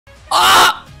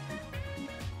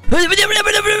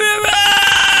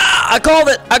I called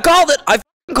it! I called it! I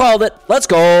f***ing called it! Let's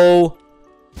go!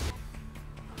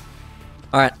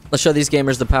 Alright, let's show these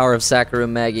gamers the power of Sakaru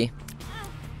Maggie.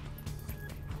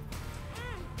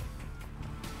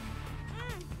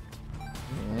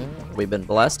 We've been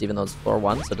blessed, even though it's floor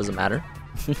 1, so it doesn't matter.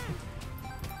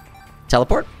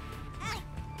 Teleport.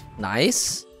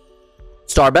 Nice.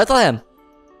 Star Bethlehem.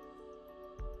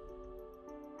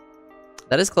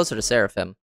 That is closer to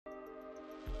Seraphim.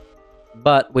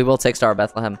 But we will take Star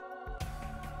Bethlehem.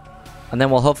 And then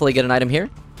we'll hopefully get an item here.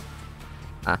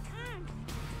 Ah.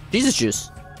 Jesus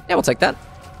Juice. Yeah, we'll take that.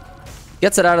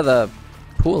 Gets it out of the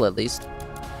pool, at least.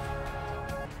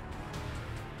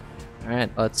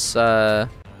 Alright, let's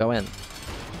go in.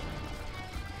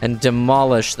 And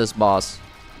demolish this boss.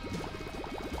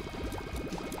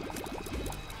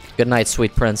 Good night,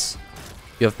 sweet prince.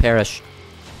 You have perished.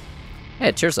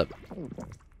 Hey, cheers up.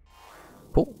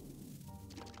 Cool.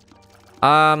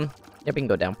 Yeah, we can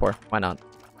go down for. Why not?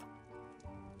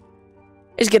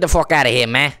 Let's get the fuck out of here,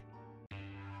 man.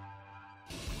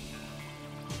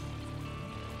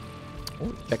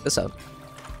 Ooh, check this out.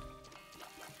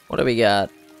 What do we got?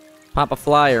 Pop a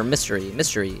flyer, mystery,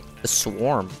 mystery. The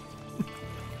swarm.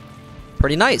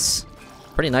 Pretty nice.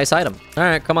 Pretty nice item.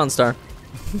 Alright, come on, Star.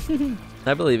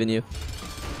 I believe in you.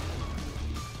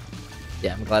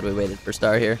 Yeah, I'm glad we waited for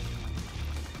Star here.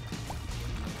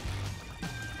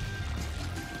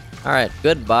 Alright,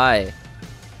 goodbye,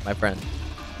 my friend.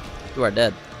 You are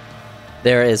dead.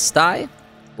 There is Sty.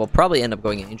 We'll probably end up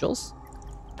going Angels.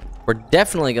 We're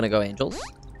definitely gonna go Angels.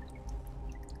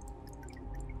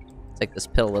 Take this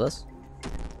pill with us.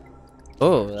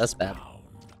 Oh, that's bad.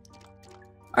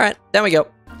 Alright, down we go.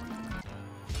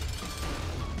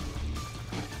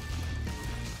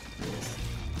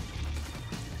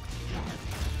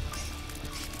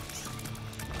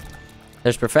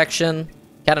 There's Perfection.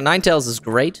 Cat of Nine Tails is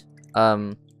great.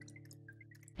 But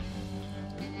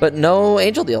no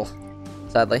Angel Deal,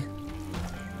 sadly.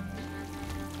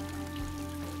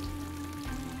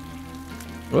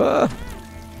 Whoa.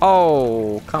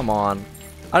 Oh, come on.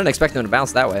 I didn't expect them to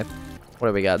bounce that way. What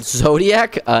do we got?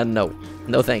 Zodiac? No.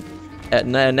 No thank you.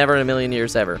 Never in a million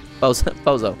years ever.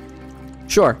 Bozo.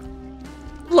 Sure.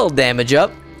 A little damage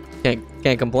up.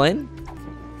 Can't complain.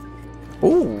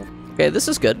 Ooh. Okay, this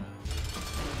is good.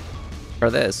 For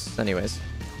this, anyways.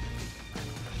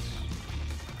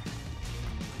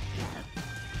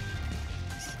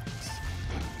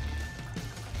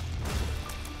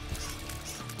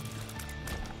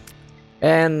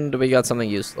 And we got something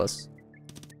useless.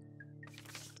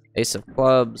 Ace of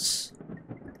Clubs.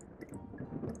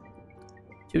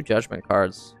 2 Judgment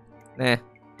cards. Nah.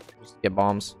 Just get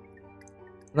bombs.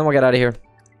 And then we'll get out of here.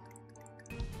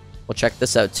 We'll check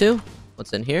this out too.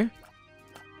 What's in here?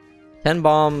 10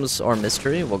 bombs or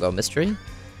mystery. We'll go mystery.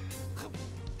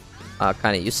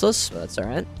 Kind of useless, but that's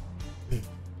alright.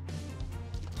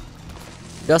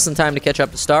 Just in time to catch up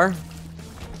to Star.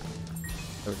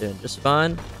 We're doing just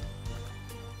fine.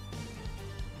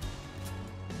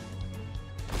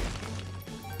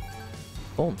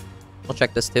 Boom. We'll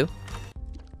check this too.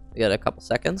 We got a couple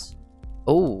seconds.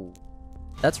 Oh,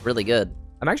 that's really good.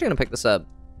 I'm actually gonna pick this up.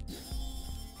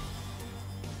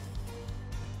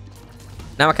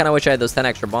 Now I kind of wish I had those 10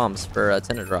 extra bombs for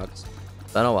Tinder drugs.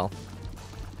 But oh well.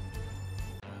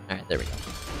 Alright, there we go.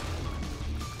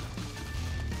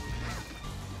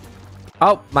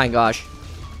 Oh my gosh.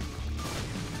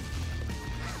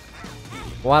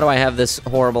 Why do I have this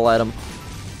horrible item?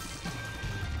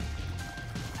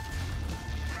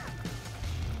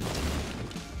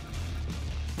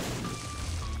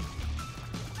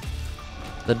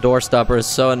 The door stopper is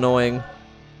so annoying.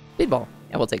 Speedball.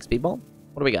 Yeah, we'll take speedball.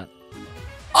 What do we got?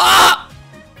 Ah!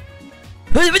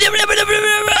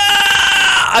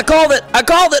 I called it! I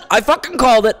called it! I fucking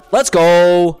called it! Let's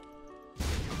go!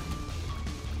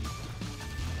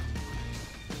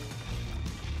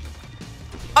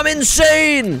 I'm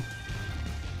insane!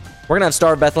 We're gonna have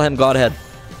Star of Bethlehem Godhead.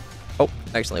 Oh,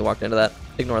 I accidentally walked into that.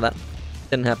 Ignore that.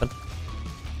 Didn't happen.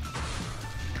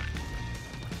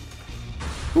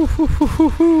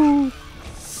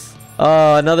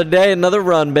 Oh, another day, another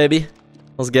run, baby.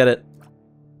 Let's get it.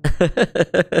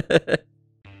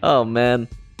 Oh, man.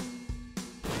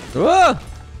 Whoa!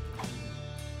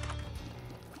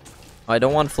 I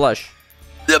don't want flush.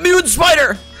 The mutant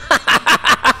spider!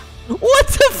 What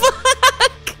the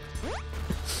fuck?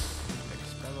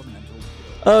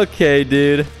 Okay,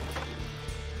 dude.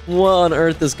 What on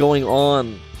earth is going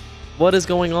on? What is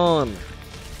going on?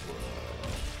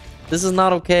 This is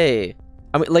not okay.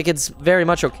 I mean, like, it's very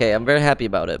much okay. I'm very happy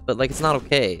about it, but, like, it's not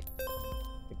okay.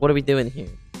 Like, what are we doing here?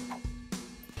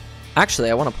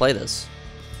 Actually, I want to play this.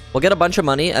 We'll get a bunch of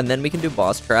money, and then we can do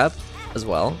boss trap as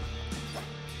well.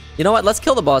 You know what? Let's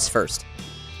kill the boss first.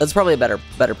 That's probably a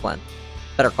better plan.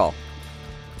 Better call.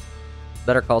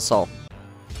 Better call Saul.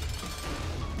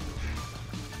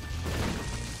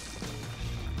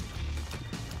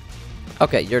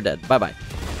 Okay, you're dead. Bye-bye.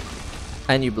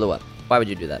 And you blew up. Why would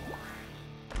you do that?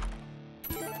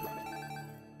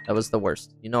 That was the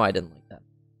worst. You know I didn't like that.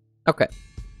 Okay.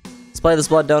 Let's play this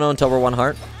Blood Dono until we're 1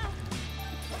 heart.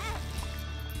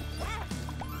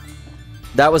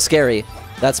 That was scary.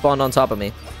 That spawned on top of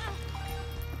me.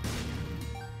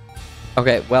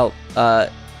 Okay, well,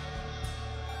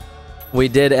 we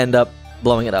did end up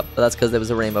blowing it up, but that's because there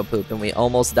was a rainbow poop and we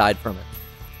almost died from it.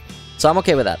 So I'm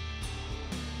okay with that.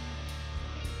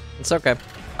 It's okay.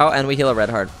 Oh, and we heal a red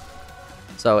heart.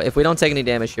 So if we don't take any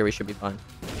damage here, we should be fine.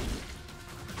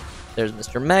 There's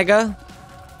Mr. Mega.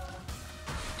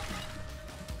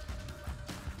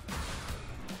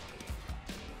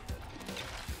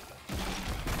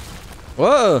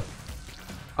 Whoa!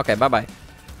 Okay, bye-bye.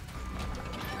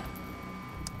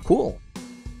 Cool.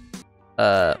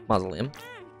 Mausoleum.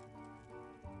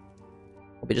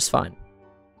 We'll be just fine.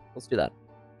 Let's do that.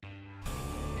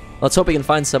 Let's hope we can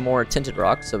find some more tinted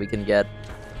rock so we can get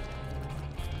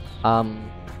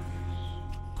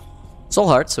soul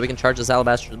hearts so we can charge this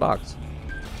alabaster box.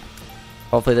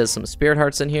 Hopefully there's some spirit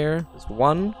hearts in here. There's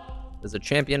one. There's a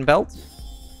champion belt.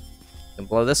 We can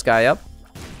blow this guy up.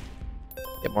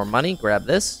 Get more money. Grab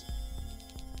this.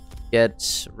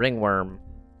 Get ringworm.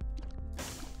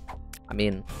 I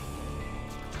mean,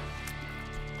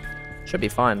 should be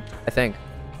fine, I think.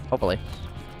 Hopefully.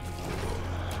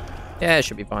 Yeah, it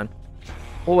should be fine.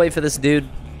 We'll wait for this dude.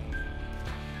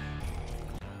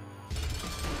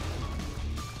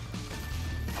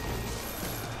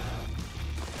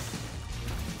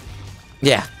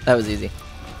 Yeah, that was easy.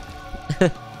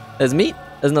 There's meat.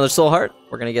 There's another soul heart.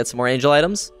 We're gonna get some more angel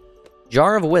items.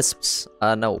 Jar of wisps.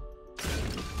 No.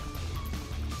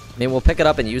 I mean, we'll pick it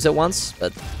up and use it once,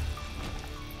 but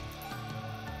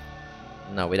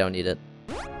no, we don't need it.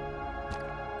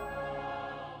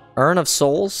 Urn of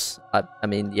souls. I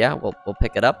mean, yeah, we'll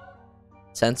pick it up.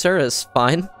 Sensor is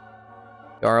fine.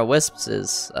 Jar of wisps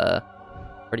is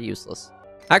pretty useless.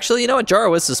 Actually, you know what? Jar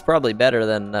of wisps is probably better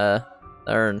than the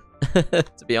urn,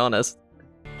 to be honest.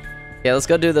 Okay, let's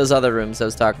go do those other rooms I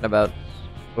was talking about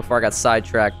before I got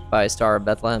sidetracked by Star of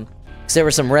Bethlehem. Because there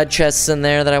were some red chests in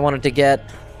there that I wanted to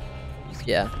get.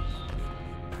 Yeah.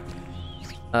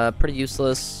 Pretty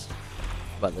useless.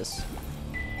 How about this?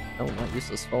 Oh, not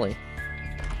useless fully.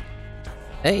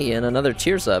 Hey, and another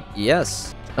tears up.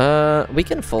 Yes. We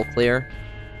can full clear.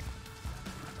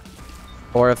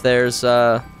 Or if there's,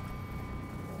 that,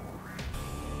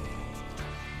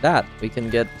 we can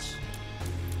get...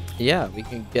 Yeah, we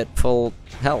can get full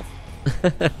health.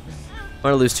 I'm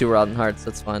gonna lose 2 rotten hearts,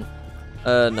 that's fine.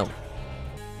 No.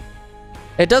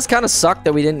 It does kind of suck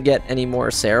that we didn't get any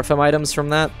more Seraphim items from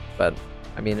that, but,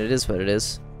 I mean, it is what it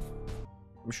is.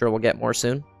 I'm sure we'll get more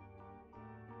soon.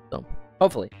 So,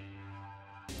 hopefully.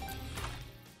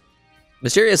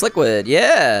 Mysterious liquid,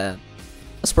 yeah!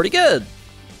 That's pretty good!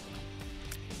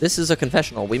 This is a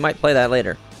confessional. We might play that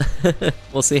later.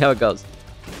 We'll see how it goes.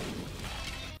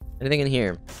 Anything in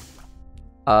here?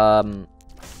 I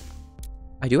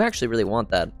do actually really want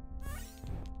that.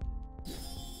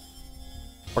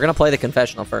 We're gonna play the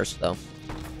confessional first, though.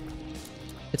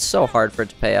 It's so hard for it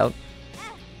to pay out.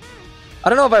 I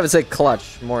don't know if I would say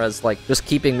clutch, more as, like, just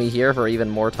keeping me here for even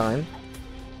more time.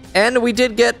 And we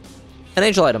did get an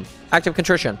angel item. Active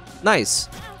contrition. Nice.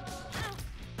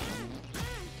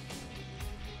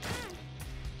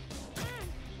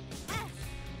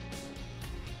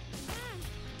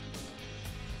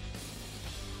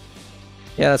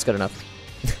 Yeah, that's good enough.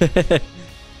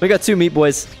 We got 2 meat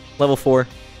boys. Level 4.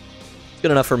 It's good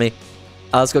enough for me.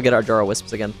 Let's go get our jar of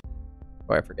wisps again.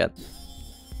 Before I forget.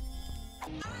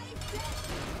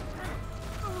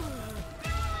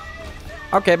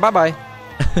 Okay, bye-bye.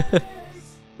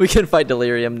 We can fight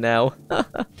Delirium now.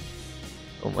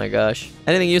 Oh my gosh.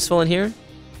 Anything useful in here?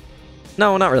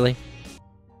 No, not really.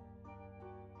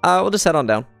 We'll just head on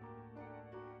down.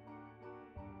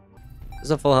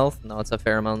 Is it full health? No, it's a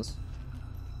pheromones.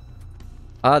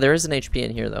 There is an HP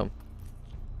in here, though.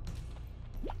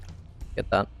 Get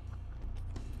that.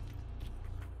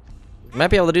 Might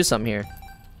be able to do something here.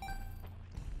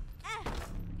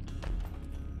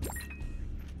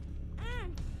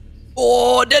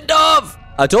 Oh, dead dove!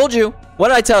 I told you. What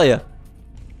did I tell you?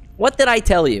 What did I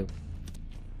tell you?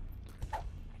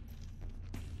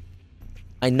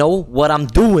 I know what I'm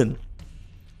doing.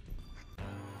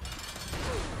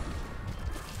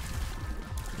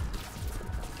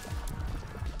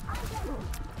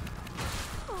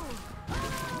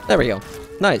 There we go.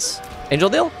 Nice. Angel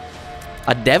deal?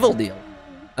 A devil deal.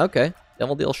 Okay.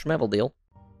 Devil deal, schmevel deal.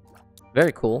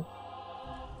 Very cool.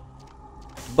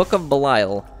 Book of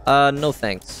Belial. No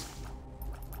thanks.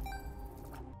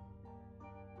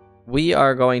 We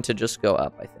are going to just go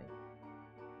up, I think.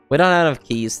 We don't have enough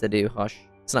keys to do Hush.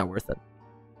 It's not worth it.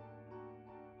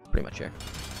 Pretty much here.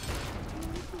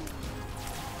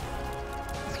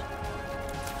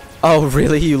 Oh,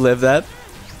 really? You live that?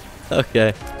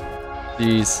 Okay.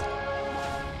 Jeez.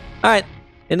 Alright.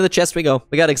 Into the chest we go.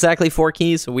 We got exactly 4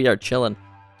 keys, so we are chilling.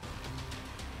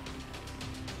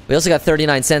 We also got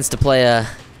 39 cents to play a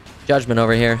Judgment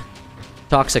over here.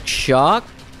 Toxic Shock.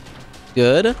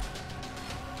 Good.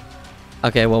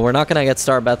 Okay, well, we're not gonna get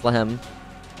Star Bethlehem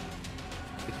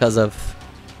because of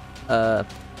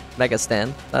Mega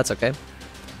Stand. That's okay.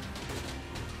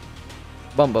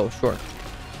 Bumbo, sure.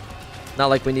 Not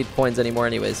like we need coins anymore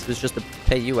anyways. It was just to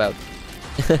pay you out.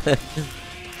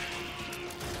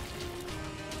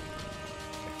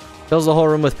 Fills the whole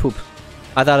room with poop.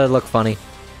 I thought it'd look funny.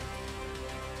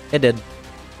 It did.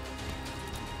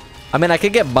 I mean, I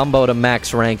could get Bumbo to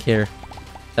max rank here.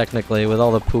 Technically, with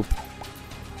all the poop.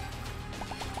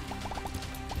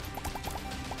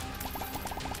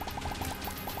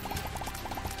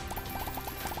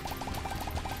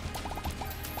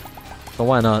 So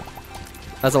why not?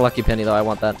 That's a lucky penny, though. I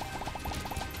want that.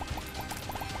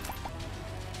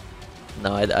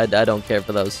 No, I don't care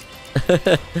for those.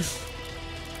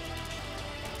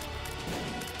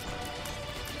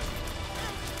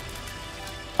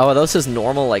 Oh, are those his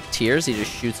normal, like, tiers? He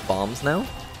just shoots bombs now?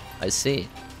 I see.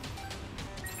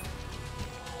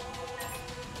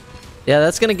 Yeah,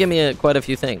 that's gonna give me quite a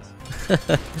few things.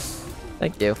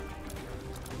 Thank you.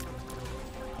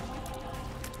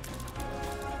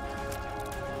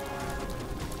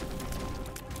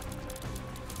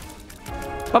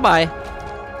 Bye-bye.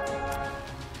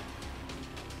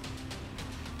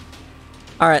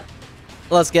 Alright.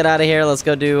 Let's get out of here. Let's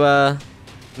go do,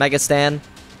 Mega Stand.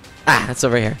 Ah, it's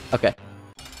over here. Okay.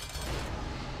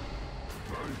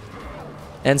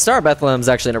 And Star Bethlehem's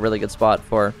actually in a really good spot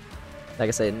for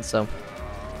Mega Satan, so...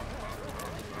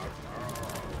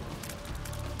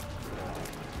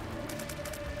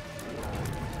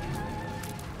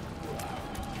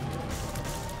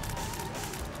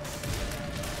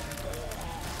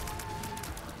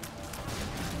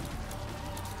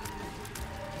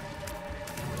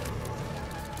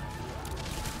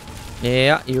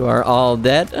 Yeah, you are all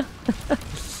dead.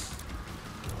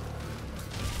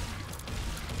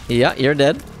 Yeah, you're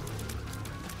dead.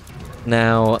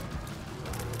 Now,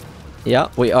 yeah,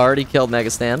 we already killed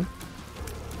Megastan.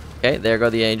 Okay, there go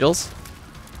the angels.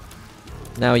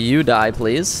 Now you die,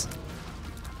 please.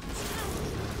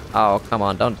 Oh, come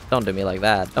on, don't do me like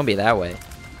that. Don't be that way.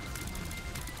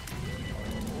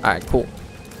 Alright, cool.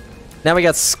 Now we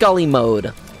got Scully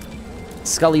mode.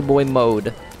 Scully boy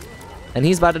mode. And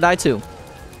he's about to die too.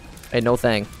 Hey, no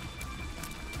thing.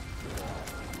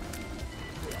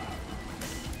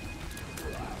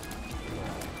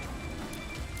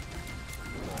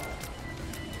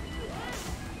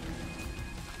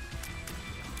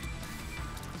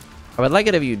 I would like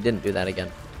it if you didn't do that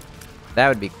again. That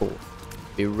would be cool.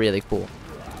 Be really cool.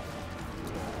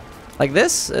 Like,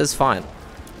 this is fine.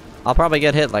 I'll probably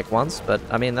get hit like once, but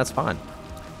I mean, that's fine.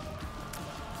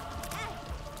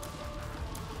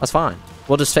 That's fine.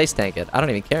 We'll just face tank it. I don't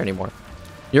even care anymore.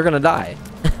 You're gonna die.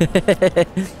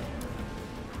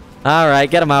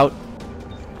 Alright, get him out.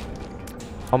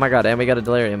 Oh my god, and we got a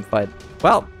delirium fight.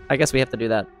 Well, I guess we have to do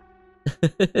that.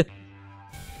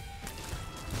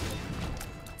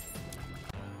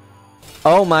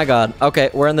 Oh my god.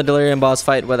 Okay, we're in the delirium boss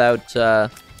fight without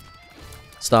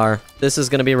Star. This is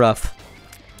gonna be rough.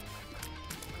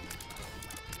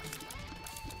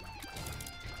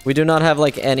 We do not have,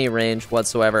 like, any range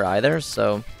whatsoever either,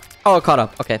 so... Oh, it caught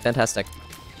up. Okay, fantastic.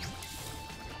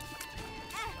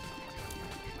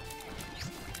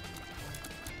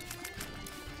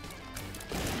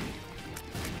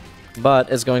 But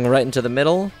it's going right into the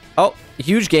middle. Oh,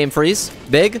 huge game freeze.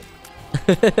 Big.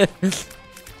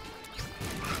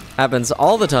 Happens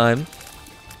all the time.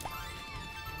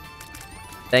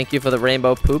 Thank you for the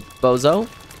rainbow poop, bozo.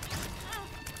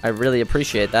 I really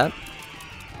appreciate that.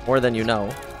 More than you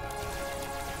know.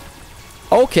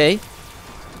 Okay.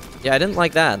 Yeah, I didn't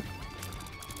like that.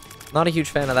 Not a huge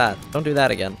fan of that. Don't do that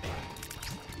again.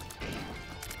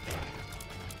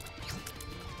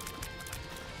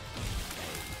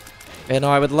 Okay,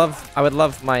 no, I would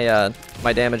love my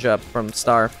my damage up from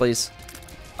Star, please.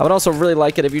 I would also really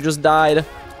like it if you just died.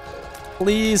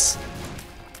 Please.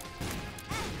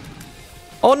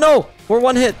 Oh no! We're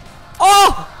one hit.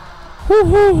 Oh!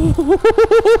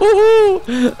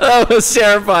 That was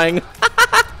terrifying.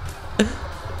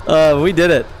 We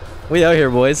did it. We out here,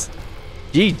 boys.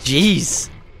 GG's.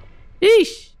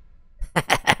 Yeesh.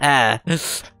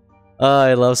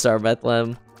 I love Star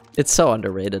Bethlehem. It's so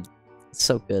underrated. It's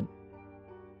so good.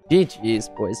 GG's,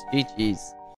 boys.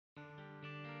 GG's.